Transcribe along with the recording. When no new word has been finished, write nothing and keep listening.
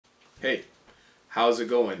Hey, how's it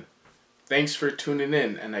going? Thanks for tuning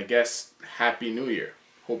in, and I guess Happy New Year.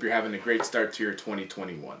 Hope you're having a great start to your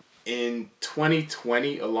 2021. In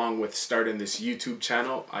 2020, along with starting this YouTube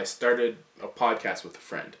channel, I started a podcast with a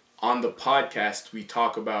friend. On the podcast, we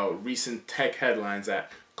talk about recent tech headlines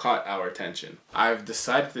that caught our attention. I've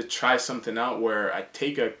decided to try something out where I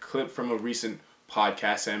take a clip from a recent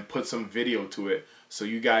podcast and put some video to it so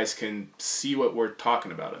you guys can see what we're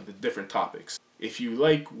talking about and the different topics. If you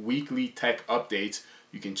like weekly tech updates,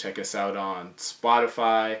 you can check us out on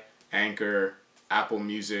Spotify, Anchor, Apple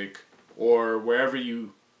Music, or wherever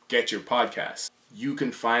you get your podcasts. You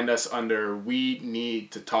can find us under We Need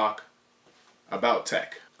to Talk About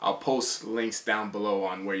Tech. I'll post links down below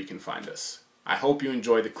on where you can find us. I hope you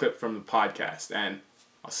enjoy the clip from the podcast, and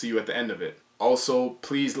I'll see you at the end of it. Also,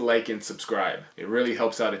 please like and subscribe. It really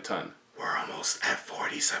helps out a ton. We're almost at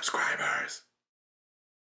 40 subscribers.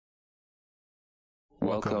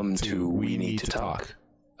 Welcome to We Need to Talk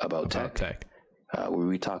About Tech, where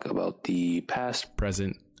we talk about the past,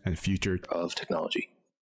 present, and future of technology.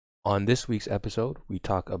 On this week's episode, we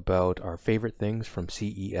talk about our favorite things from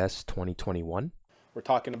CES 2021. We're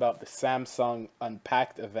talking about the Samsung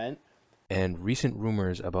Unpacked event. And recent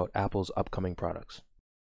rumors about Apple's upcoming products.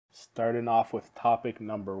 Starting off with topic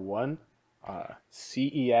number one,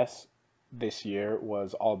 CES this year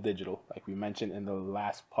was all digital, like we mentioned in the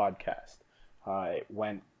last podcast. It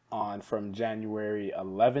went on from January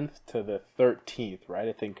 11th to the 13th, right?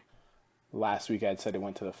 I think last week I had said it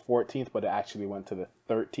went to the 14th, but it actually went to the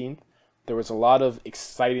 13th. There was a lot of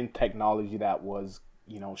exciting technology that was,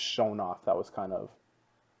 shown off, that was kind of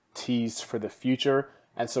teased for the future.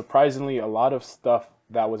 And surprisingly, a lot of stuff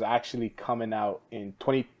that was actually coming out in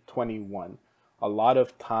 2021. A lot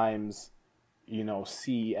of times,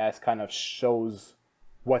 CES kind of shows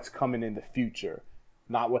what's coming in the future.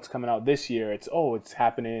 Not what's coming out this year. It's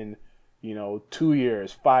happening, 2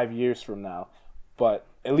 years, 5 years from now. But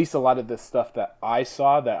at least a lot of the stuff that I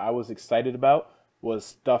saw that I was excited about was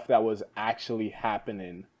stuff that was actually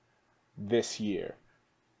happening this year.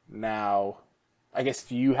 Now, I guess,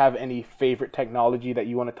 do you have any favorite technology that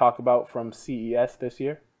you want to talk about from CES this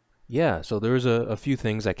year? Yeah, so there was a few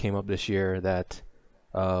things that came up this year that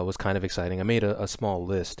was kind of exciting. I made a small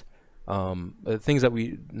list. Things that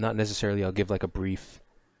we, not necessarily, I'll give like a brief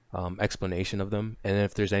explanation of them. And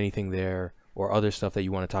if there's anything there or other stuff that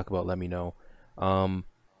you want to talk about, let me know.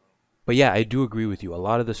 But yeah, I do agree with you. A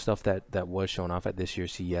lot of the stuff that was shown off at this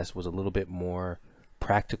year's CES was a little bit more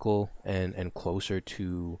practical and closer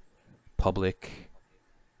to public,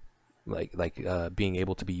 like being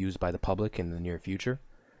able to be used by the public in the near future.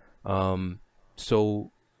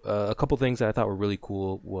 So a couple things that I thought were really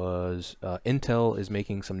cool was Intel is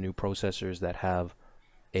making some new processors that have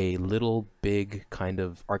a little big kind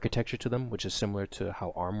of architecture to them, which is similar to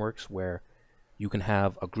how ARM works, where you can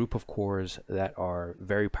have a group of cores that are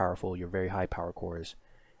very powerful, your very high power cores,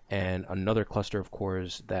 and another cluster of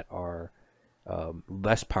cores that are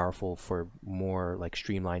less powerful for more like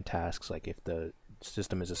streamlined tasks. Like if the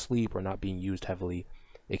system is asleep or not being used heavily,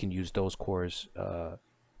 it can use those cores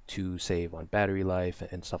to save on battery life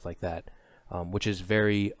and stuff like that, which is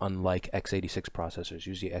very unlike x86 processors.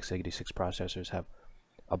 Usually x86 processors have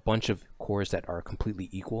a bunch of cores that are completely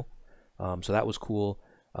equal. So that was cool.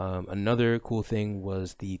 Another cool thing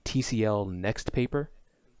was the TCL Next paper,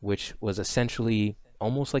 which was essentially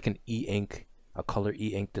almost like an e-ink, a color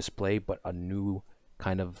e-ink display, but a new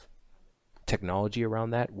kind of technology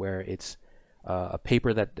around that, where it's a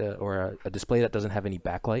paper that or a display that doesn't have any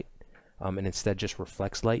backlight, and instead just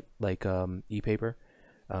reflects light like e-paper,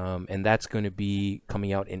 and that's going to be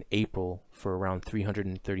coming out in April for around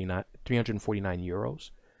 349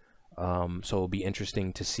 euros. So it'll be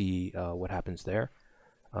interesting to see what happens there.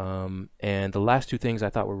 And the last two things I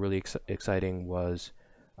thought were really exciting was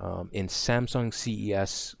in Samsung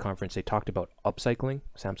CES conference, they talked about upcycling,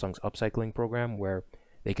 Samsung's upcycling program, where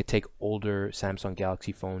they could take older Samsung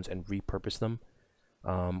Galaxy phones and repurpose them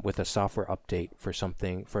with a software update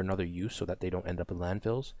for another use so that they don't end up in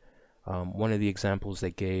landfills. One of the examples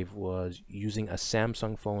they gave was using a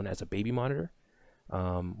Samsung phone as a baby monitor,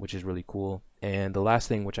 which is really cool. And the last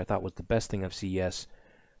thing, which I thought was the best thing of CES,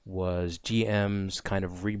 was GM's kind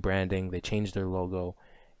of rebranding. They changed their logo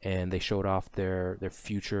and they showed off their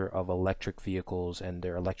future of electric vehicles and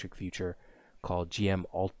their electric future called GM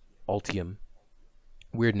Ultium.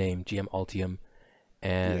 Weird name, GM Ultium.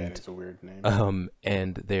 And yeah, it's a weird name.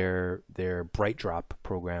 And their Bright Drop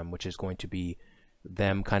program, which is going to be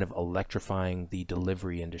them kind of electrifying the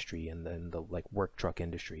delivery industry and then the like work truck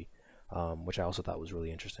industry, which I also thought was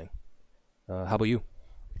really interesting. How about you?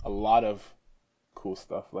 A lot of cool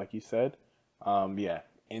stuff, like you said. Yeah,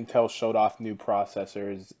 Intel showed off new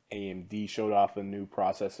processors, AMD showed off a new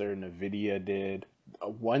processor, Nvidia did.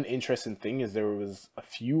 One interesting thing is there was a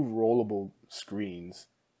few rollable screens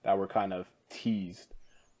that were kind of teased.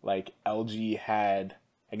 Like LG had,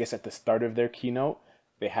 I guess at the start of their keynote,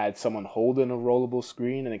 they had someone holding a rollable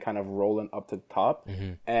screen and it kind of rolling up to the top.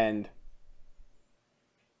 And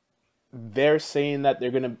they're saying that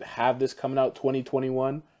they're going to have this coming out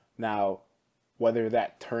 2021. Now, whether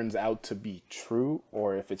that turns out to be true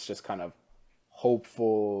or if it's just kind of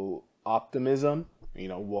hopeful optimism,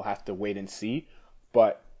 we'll have to wait and see.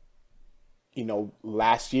 But,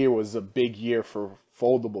 last year was a big year for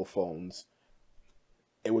foldable phones.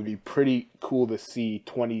 It would be pretty cool to see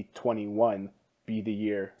 2021 be the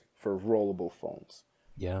year for rollable phones.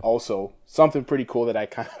 Yeah. Also, something pretty cool that I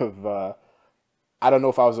kind of, I don't know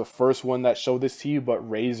if I was the first one that showed this to you, but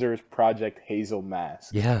Razer's Project Hazel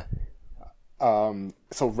mask. Yeah.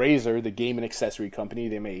 So Razer, the game and accessory company,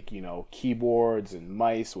 they make, keyboards and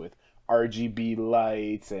mice with RGB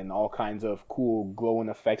lights and all kinds of cool glowing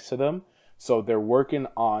effects to them. So they're working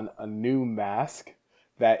on a new mask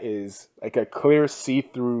that is like a clear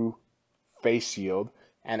see-through face shield,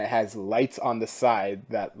 and it has lights on the side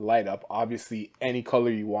that light up, obviously any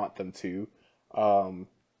color you want them to.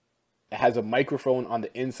 It has a microphone on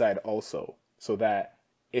the inside also, so that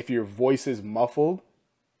if your voice is muffled,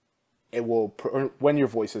 when your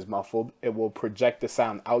voice is muffled, it will project the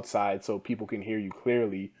sound outside so people can hear you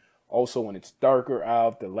clearly. Also, when it's darker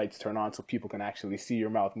out, the lights turn on so people can actually see your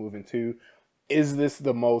mouth moving too. Is this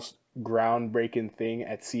the most groundbreaking thing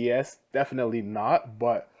at CES? Definitely not,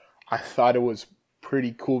 but I thought it was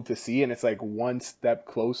pretty cool to see, and it's like one step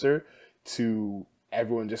closer to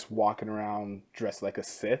everyone just walking around dressed like a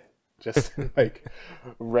Sith, just like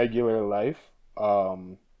regular life.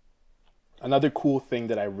 Another cool thing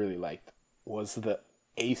that I really liked was the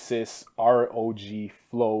Asus ROG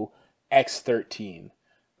Flow X13.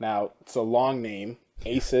 Now, it's a long name.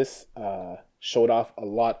 Asus showed off a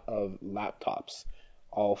lot of laptops,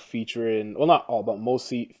 all featuring, well, not all, but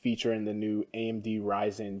mostly featuring the new AMD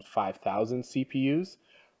Ryzen 5000 CPUs.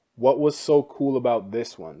 What was so cool about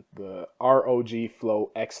this one, the ROG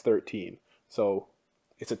Flow X13? So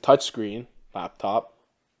it's a touchscreen laptop.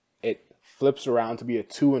 It flips around to be a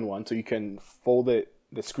 2-in-1, so you can fold the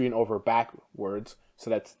screen over backwards, so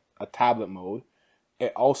that's a tablet mode.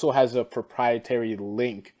 It also has a proprietary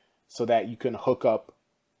link so that you can hook up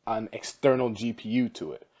an external GPU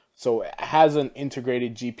to it. So it has an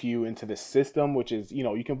integrated GPU into the system, which is,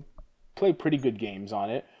 you can play pretty good games on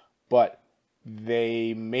it, but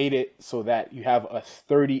they made it so that you have a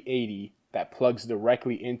 3080 that plugs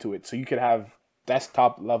directly into it. So you could have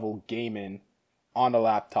desktop level gaming on a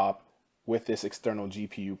laptop with this external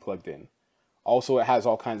GPU plugged in. Also, it has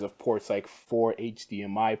all kinds of ports, like 4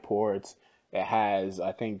 HDMI ports. It has,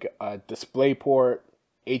 I think, a display port,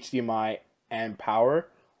 HDMI, and power.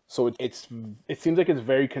 So it seems like it's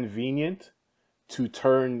very convenient to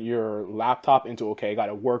turn your laptop into, okay, I got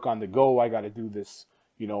to work on the go. I got to do this,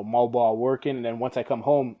 mobile working. And then once I come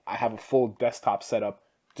home, I have a full desktop setup.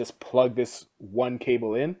 Just plug this one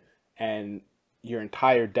cable in and your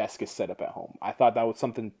entire desk is set up at home. I thought that was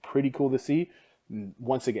something pretty cool to see.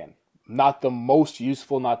 Once again, not the most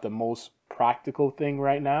useful, not the most practical thing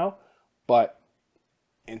right now, but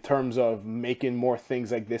in terms of making more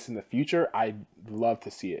things like this in the future, I'd love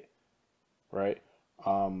to see it, right?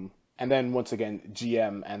 And then once again,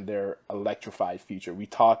 GM and their electrified feature. We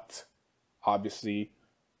talked, obviously,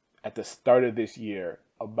 at the start of this year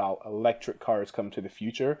about electric cars come to the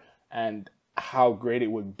future and how great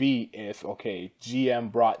it would be if, okay,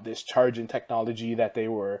 GM brought this charging technology that they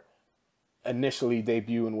were initially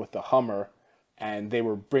debuting with the Hummer, and they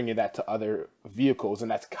were bringing that to other vehicles, and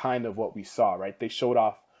that's kind of what we saw, right? They showed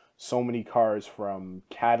off so many cars from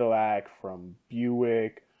Cadillac, from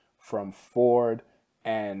Buick, from Ford,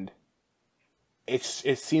 and it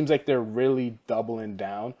seems like they're really doubling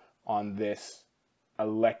down on this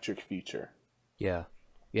electric feature. Yeah,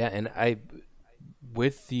 and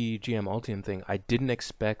with the GM Ultium thing, I didn't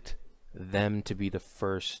expect them to be the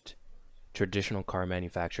first traditional car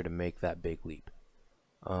manufacturer to make that big leap.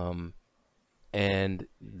 And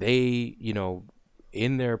they,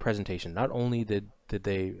 in their presentation, not only did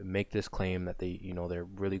they make this claim that they, they're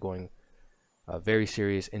really going very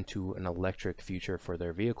serious into an electric future for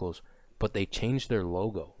their vehicles, but they changed their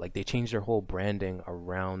logo. Like, they changed their whole branding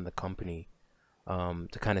around the company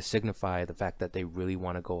to kind of signify the fact that they really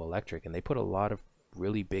want to go electric. And they put a lot of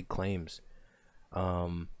really big claims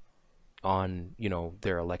on,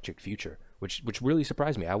 their electric future, which really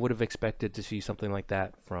surprised me. I would have expected to see something like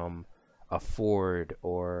that from a Ford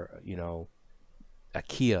or, a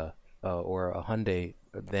Kia or a Hyundai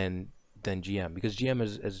than GM, because GM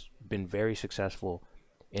has been very successful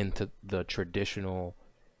into the traditional,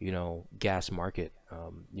 gas market.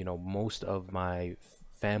 Most of my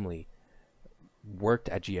family worked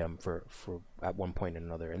at GM for at one point or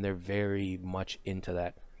another, and they're very much into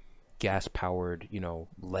that gas powered,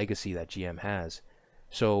 legacy that GM has.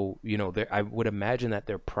 So, I would imagine that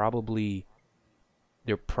they're probably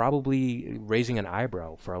raising an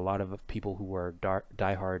eyebrow for a lot of people who are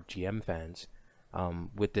diehard GM fans,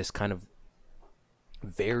 with this kind of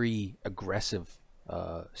very aggressive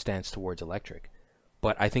stance towards electric.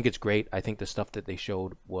 But I think it's great. I think the stuff that they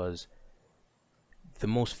showed was the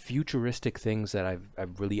most futuristic things that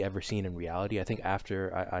I've really ever seen in reality. I think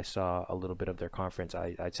after I saw a little bit of their conference,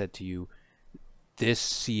 I said to you, this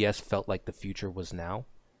CES felt like the future was now,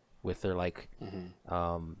 with their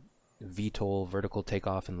VTOL, vertical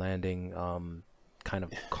takeoff and landing, kind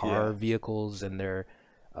of car vehicles, and their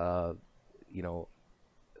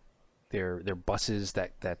their buses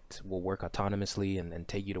that will work autonomously and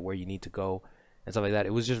take you to where you need to go and stuff like that.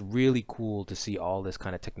 It was just really cool to see all this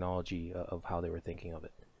kind of technology of how they were thinking of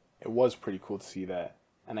it. It was pretty cool to see that.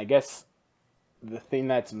 And I guess the thing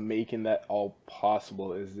that's making that all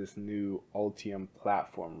possible is this new Ultium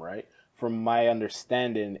platform, right? From my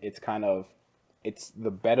understanding, it's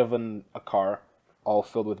the bed of a car all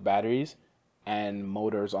filled with batteries and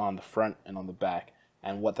motors on the front and on the back.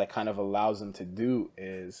 And what that kind of allows them to do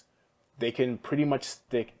is they can pretty much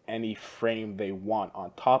stick any frame they want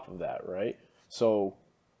on top of that, right? So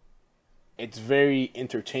it's very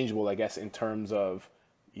interchangeable, I guess, in terms of,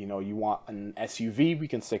 you want an SUV, we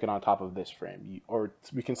can stick it on top of this frame, or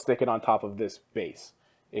we can stick it on top of this base.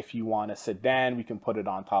 If you want a sedan, we can put it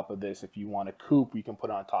on top of this. If you want a coupe, we can put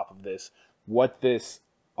it on top of this. What this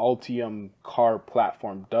Ultium car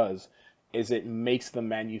platform does is it makes the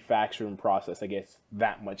manufacturing process, I guess,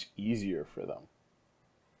 that much easier for them.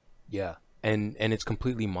 Yeah, and it's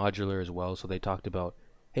completely modular as well. So they talked about,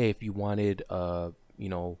 hey, if you wanted, their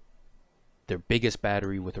biggest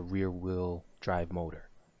battery with a rear-wheel drive motor,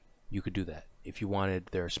 you could do that. If you wanted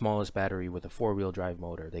their smallest battery with a four-wheel drive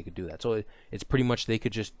motor, they could do that. So it's pretty much they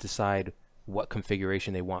could just decide what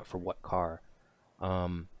configuration they want for what car,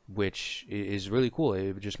 which is really cool.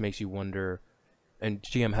 It just makes you wonder. And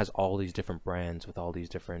GM has all these different brands with all these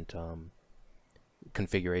different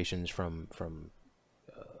configurations from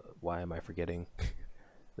why am I forgetting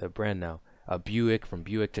the brand now? Buick, from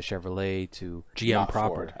Buick to Chevrolet to GM Not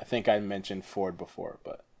proper. Ford. I think I mentioned Ford before,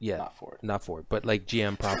 but yeah, not Ford, but like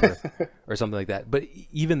GM proper or something like that. But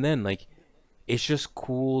even then, like, it's just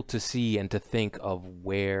cool to see and to think of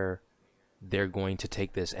where they're going to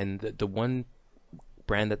take this. And the one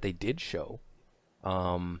brand that they did show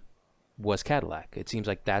was Cadillac. It seems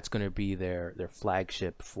like that's going to be their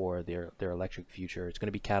flagship for their electric future. It's going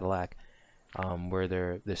to be Cadillac,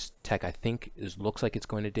 where this tech, I think, looks like it's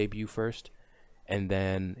going to debut first, and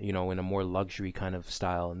then, in a more luxury kind of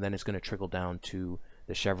style, and then it's going to trickle down to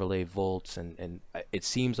the Chevrolet Volts, and it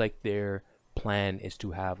seems like their plan is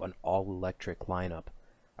to have an all-electric lineup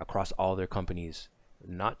across all their companies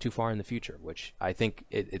not too far in the future, which I think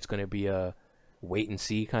it's going to be a wait and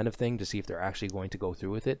see kind of thing to see if they're actually going to go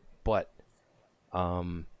through with it. But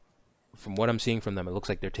from what I'm seeing from them, it looks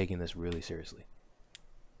like they're taking this really seriously.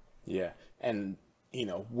 Yeah, and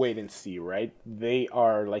wait and see, right? They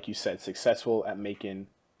are, like you said, successful at making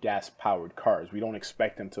gas-powered cars. We don't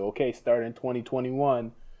expect them to, start in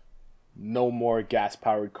 2021, no more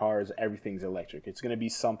gas-powered cars, everything's electric. It's going to be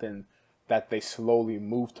something that they slowly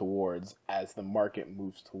move towards as the market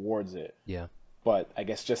moves towards it. Yeah. But I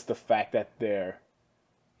guess just the fact that they're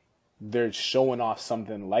showing off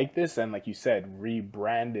something like this, and like you said,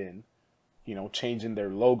 rebranding, changing their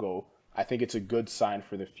logo, I think it's a good sign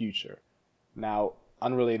for the future. Now,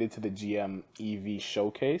 unrelated to the GM EV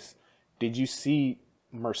showcase, did you see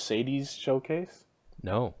Mercedes showcase?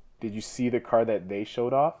 No. Did you see the car that they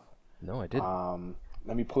showed off? No, I didn't.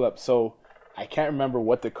 Let me pull up. So I can't remember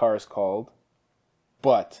what the car is called,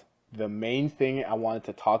 but the main thing I wanted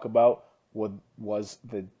to talk about was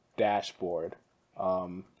the dashboard.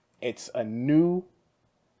 It's a new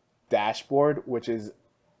dashboard, which is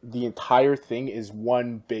the entire thing is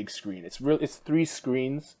one big screen. It's three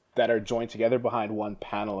screens that are joined together behind one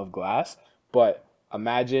panel of glass. But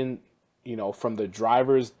imagine, from the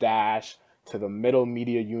driver's dash to the middle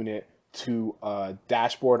media unit to a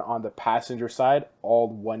dashboard on the passenger side, all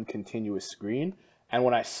one continuous screen. And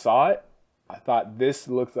when I saw it, I thought this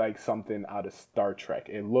looks like something out of Star Trek.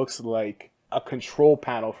 It looks like a control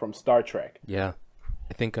panel from Star Trek. Yeah,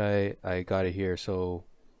 I think I got it here. So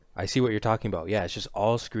I see what you're talking about. Yeah, it's just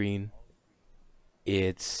all screen.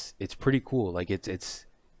 It's pretty cool. Like it's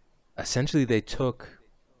essentially they took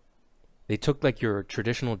they took like your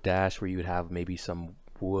traditional dash where you would have maybe some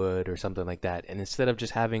wood or something like that, and instead of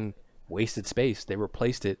just having wasted space, they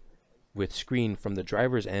replaced it with screen from the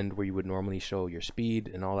driver's end where you would normally show your speed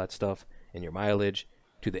and all that stuff and your mileage,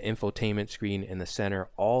 to the infotainment screen in the center,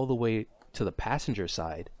 all the way to the passenger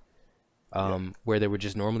side, where there would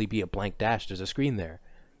just normally be a blank dash. There's a screen there,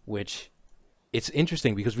 which it's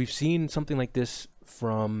interesting because we've seen something like this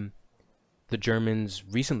from the Germans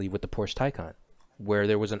recently with the Porsche Taycan, where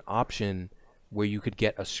there was an option where you could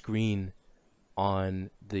get a screen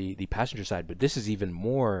on the passenger side. But this is even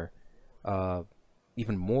more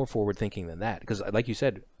forward thinking than that, because like you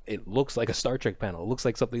said, it looks like a Star Trek panel. It looks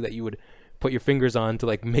like something that you would put your fingers on to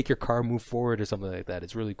like make your car move forward or something like that.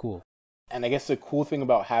 It's really cool. And I guess the cool thing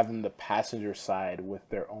about having the passenger side with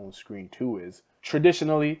their own screen too is,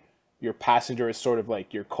 traditionally your passenger is sort of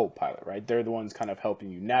like your co-pilot, right? They're the ones kind of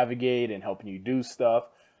helping you navigate and helping you do stuff.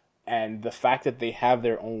 And the fact that they have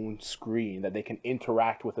their own screen that they can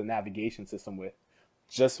interact with the navigation system with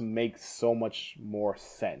just makes so much more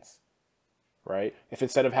sense, right? If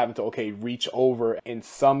instead of having to, reach over, in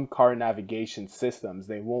some car navigation systems,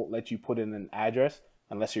 they won't let you put in an address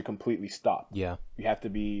unless you're completely stopped. Yeah. You have to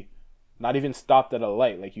be not even stopped at a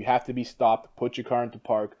light. Like, you have to be stopped, put your car into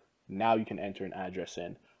park. Now you can enter an address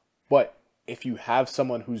in. But if you have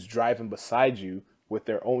someone who's driving beside you with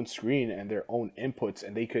their own screen and their own inputs,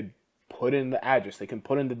 and they could put in the address, they can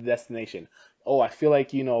put in the destination. Oh, I feel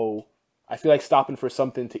like stopping for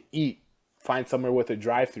something to eat, find somewhere with a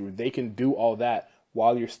drive-through. They can do all that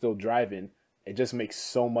while you're still driving. It just makes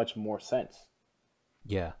so much more sense.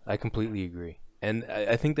 Yeah, I completely agree. And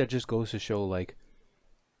I think that just goes to show, like,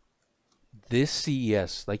 this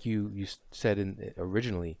CES, like you said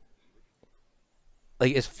originally,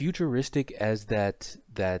 like, as futuristic as that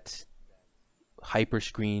hyper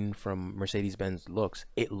screen from Mercedes-Benz looks,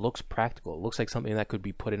 it looks practical. It looks like something that could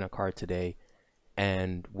be put in a car today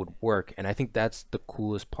and would work. And I think that's the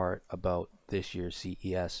coolest part about this year's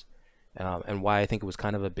CES, and why I think it was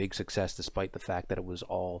kind of a big success, despite the fact that it was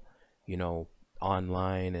all,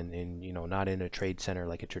 online and not in a trade center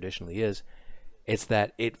like it traditionally is. It's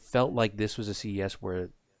that it felt like this was a CES where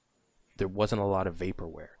there wasn't a lot of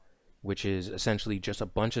vaporware, which is essentially just a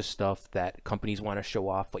bunch of stuff that companies want to show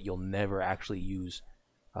off, but you'll never actually use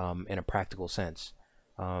in a practical sense,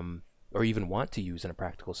 or even want to use in a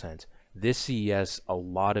practical sense. This CES, a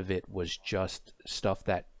lot of it was just stuff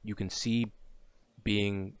that you can see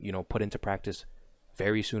being, put into practice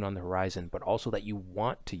very soon on the horizon, but also that you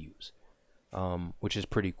want to use, which is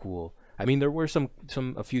pretty cool. I mean, there were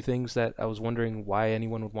a few things that I was wondering why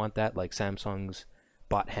anyone would want that, like Samsung's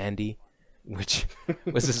Bot Handy, which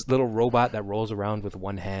was this little robot that rolls around with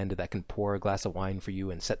one hand that can pour a glass of wine for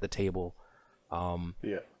you and set the table.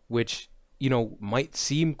 Which, might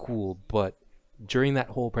seem cool, but during that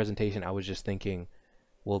whole presentation, I was just thinking,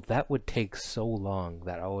 well, that would take so long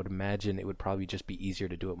that I would imagine it would probably just be easier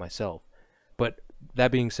to do it myself. But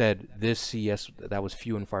that being said, this CES, that was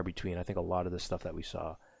few and far between. I think a lot of the stuff that we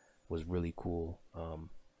saw was really cool,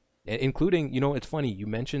 including, it's funny, you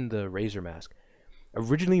mentioned the Razer mask.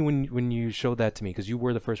 Originally, when you showed that to me, because you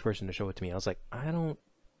were the first person to show it to me, I was like, I don't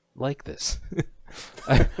like this.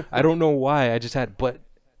 I don't know why. I just had, but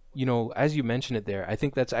as you mentioned it there, I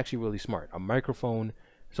think that's actually really smart. A microphone.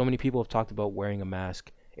 So many people have talked about wearing a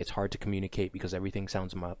mask. It's hard to communicate because everything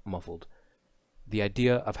sounds muffled. The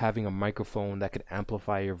idea of having a microphone that could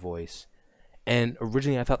amplify your voice. And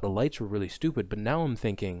originally I thought the lights were really stupid, but now I'm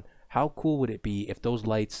thinking, how cool would it be if those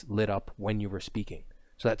lights lit up when you were speaking,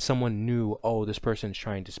 so that someone knew, oh, this person's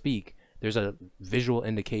trying to speak. There's a visual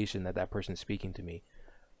indication that that person's speaking to me.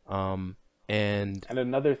 And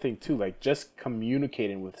another thing too, like, just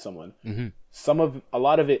communicating with someone. Mm-hmm. A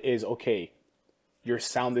lot of it is, your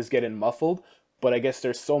sound is getting muffled, but I guess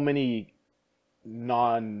there's so many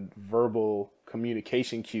non-verbal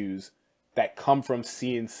communication cues that come from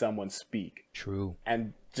seeing someone speak. True.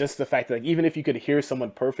 And just the fact that, like, even if you could hear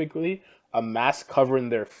someone perfectly, a mask covering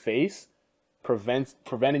their face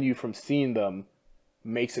preventing you from seeing them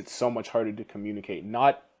makes it so much harder to communicate.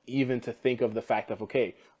 Not even to think of the fact of,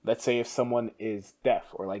 let's say if someone is deaf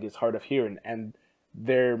or like is hard of hearing, and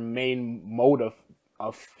their main mode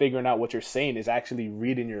of figuring out what you're saying is actually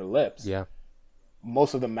reading your lips. Yeah.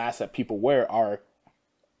 Most of the masks that people wear are,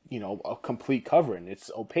 a complete covering.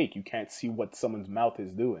 It's opaque. You can't see what someone's mouth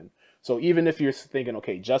is doing. So even if you're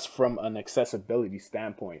thinking, just from an accessibility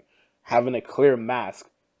standpoint, having a clear mask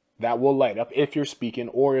that will light up if you're speaking,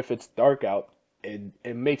 or if it's dark out,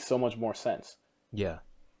 it makes so much more sense. Yeah.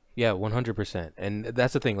 Yeah, 100%. And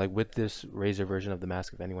that's the thing, like, with this Razer version of the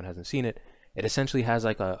mask, if anyone hasn't seen it, it essentially has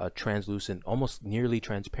like a translucent, almost nearly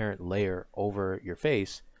transparent layer over your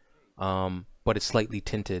face, but it's slightly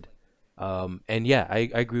tinted. And yeah, I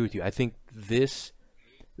agree with you. I think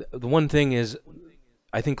the one thing is,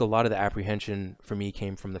 I think a lot of the apprehension for me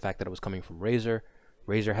came from the fact that it was coming from Razer.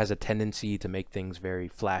 Razer has a tendency to make things very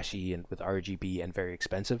flashy and with RGB and very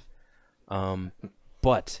expensive.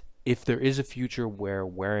 But if there is a future where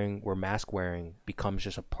mask wearing becomes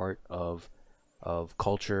just a part of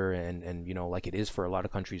culture and you know, like it is for a lot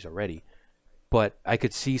of countries already, but I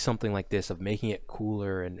could see something like this of making it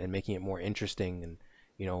cooler and making it more interesting, and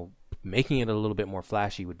you know, making it a little bit more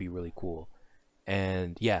flashy would be really cool.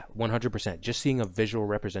 And yeah, 100%. Just seeing a visual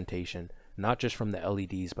representation, not just from the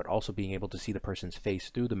LEDs, but also being able to see the person's face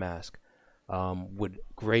through the mask, would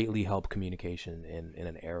greatly help communication in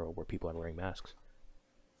an era where people are wearing masks.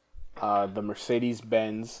 The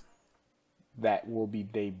Mercedes-Benz that will be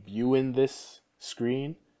debuting this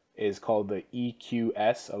screen is called the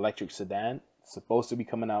EQS electric sedan. It's supposed to be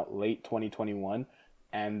coming out late 2021,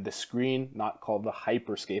 and the screen, not called the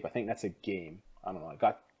Hyperscape. I think that's a game. I don't know. I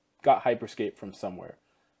got Hyperscape from somewhere.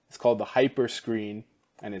 It's called the Hyper Screen,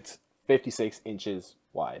 and it's 56 inches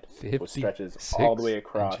wide. It stretches all the way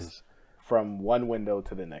across inches from one window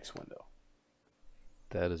to the next window.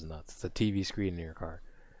 That is nuts. It's a TV screen in your car.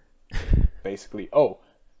 Basically. Oh,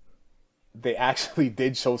 they actually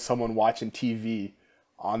did show someone watching TV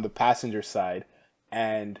on the passenger side,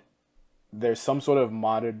 and there's some sort of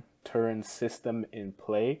monitoring system in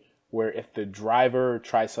play where if the driver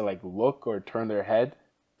tries to like look or turn their head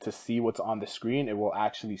to see what's on the screen, it will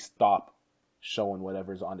actually stop showing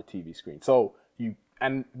whatever's on the TV screen. So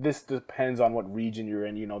and this depends on what region you're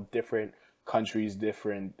in. You know, different countries,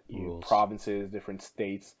 different provinces, different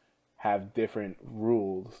states have different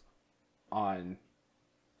rules on,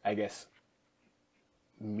 I guess,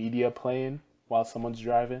 media playing while someone's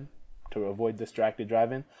driving to avoid distracted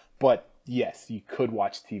driving. But yes, you could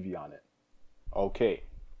watch TV on it. Okay,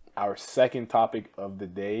 our second topic of the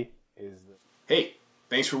day is hey,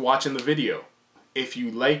 thanks for watching the video. If you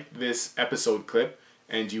liked this episode clip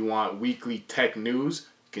and you want weekly tech news,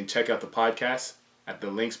 you can check out the podcast at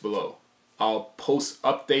the links below. I'll post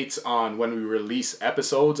updates on when we release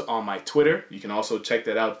episodes on my Twitter. You can also check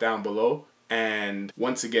that out down below. And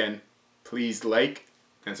once again, please like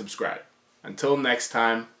and subscribe. Until next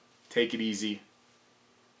time, take it easy.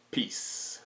 Peace.